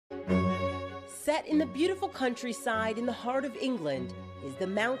Set in the beautiful countryside in the heart of England is the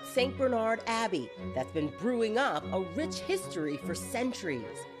Mount St. Bernard Abbey that's been brewing up a rich history for centuries.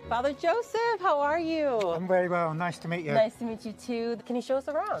 Father Joseph, how are you? I'm very well. Nice to meet you. Nice to meet you too. Can you show us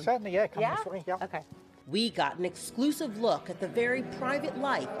around? Certainly, yeah. Come this way. Yeah. Okay. We got an exclusive look at the very private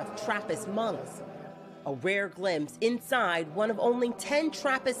life of Trappist monks. A rare glimpse inside one of only 10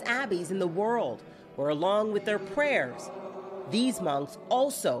 Trappist abbeys in the world, where along with their prayers, these monks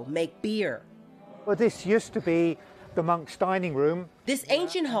also make beer. Well, this used to be the monks' dining room. This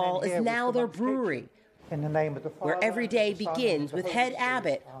ancient hall is now their brewery, in the name of the Father, where every day begins with head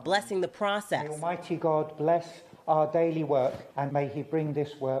abbot blessing the process. May Almighty God bless our daily work, and may He bring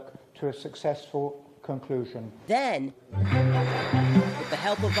this work to a successful conclusion. Then, with the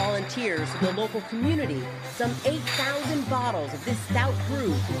help of volunteers from the local community, some 8,000 bottles of this stout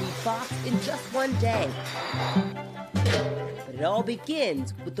brew can be boxed in just one day. But it all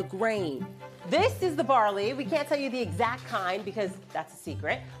begins with the grain. This is the barley. We can't tell you the exact kind because that's a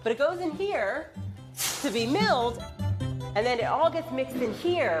secret, but it goes in here to be milled, and then it all gets mixed in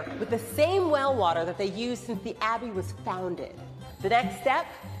here with the same well water that they used since the abbey was founded. The next step,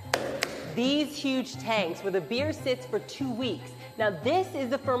 these huge tanks where the beer sits for 2 weeks. Now this is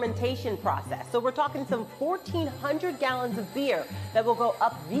the fermentation process. So we're talking some 1,400 gallons of beer that will go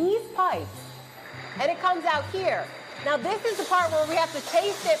up these pipes, and it comes out here. Now this is the part where we have to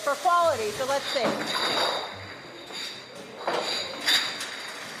taste it for quality, so let's see.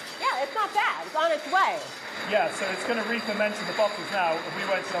 Yeah, it's not bad, it's on its way. Yeah, so it's going to re-ferment in the bottles now, and we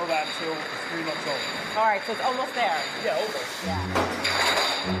won't sell that until it's 3 months old. All right, so it's almost there. Yeah, almost. Yeah.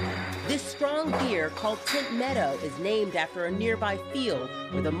 This strong beer, called Tint Meadow, is named after a nearby field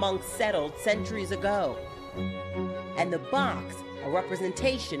where the monks settled centuries ago. And the box, a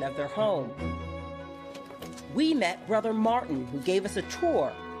representation of their home. We met Brother Martin, who gave us a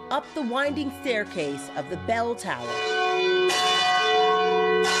tour up the winding staircase of the bell tower.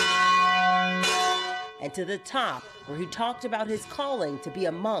 And to the top, where he talked about his calling to be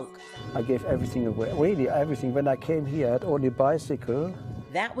a monk. I gave everything away, really everything. When I came here, I had only a bicycle.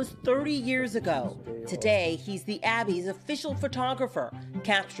 That was 30 years ago. Today, he's the Abbey's official photographer,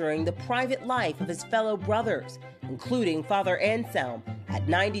 capturing the private life of his fellow brothers, including Father Anselm. At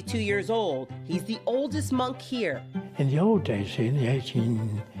 92 years old, he's the oldest monk here. In the old days, in the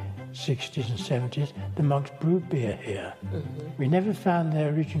 1860s and 70s, the monks brewed beer here. We never found their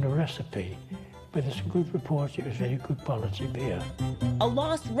original recipe, but there's some good reports it was very good quality beer. A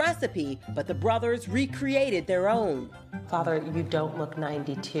lost recipe, but the brothers recreated their own. Father, you don't look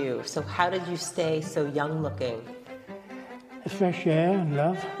 92, so how did you stay so young looking? Fresh air and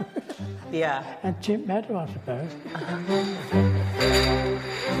love. Yeah. And Tint Meadow, I suppose.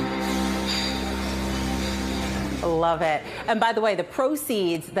 Love it. And by the way, the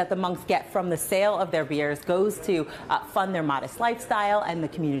proceeds that the monks get from the sale of their beers goes to fund their modest lifestyle and the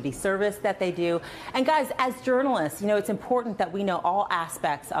community service that they do. And guys, as journalists, you know, it's important that we know all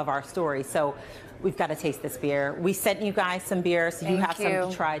aspects of our story. So we've got to taste this beer. We sent you guys some beer, so you have some to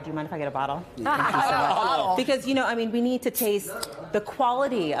try. Do you mind if I get a bottle? Thank you so much. Because, you know, I mean, we need to taste the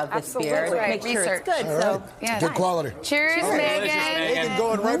quality of this beer to make sure it's good. All right. So, yeah. Good quality. Cheers, Meagan. Meagan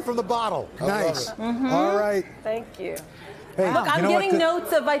going right from the bottle. Nice. All right. Thank you. Hey, look, I'm getting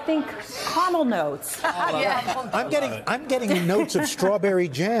notes of, I think, caramel notes. Yeah. I'm getting notes of strawberry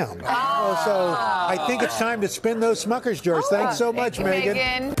jam. So I think it's time to spin those Smuckers jars. Thanks so much,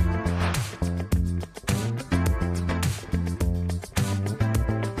 Meagan.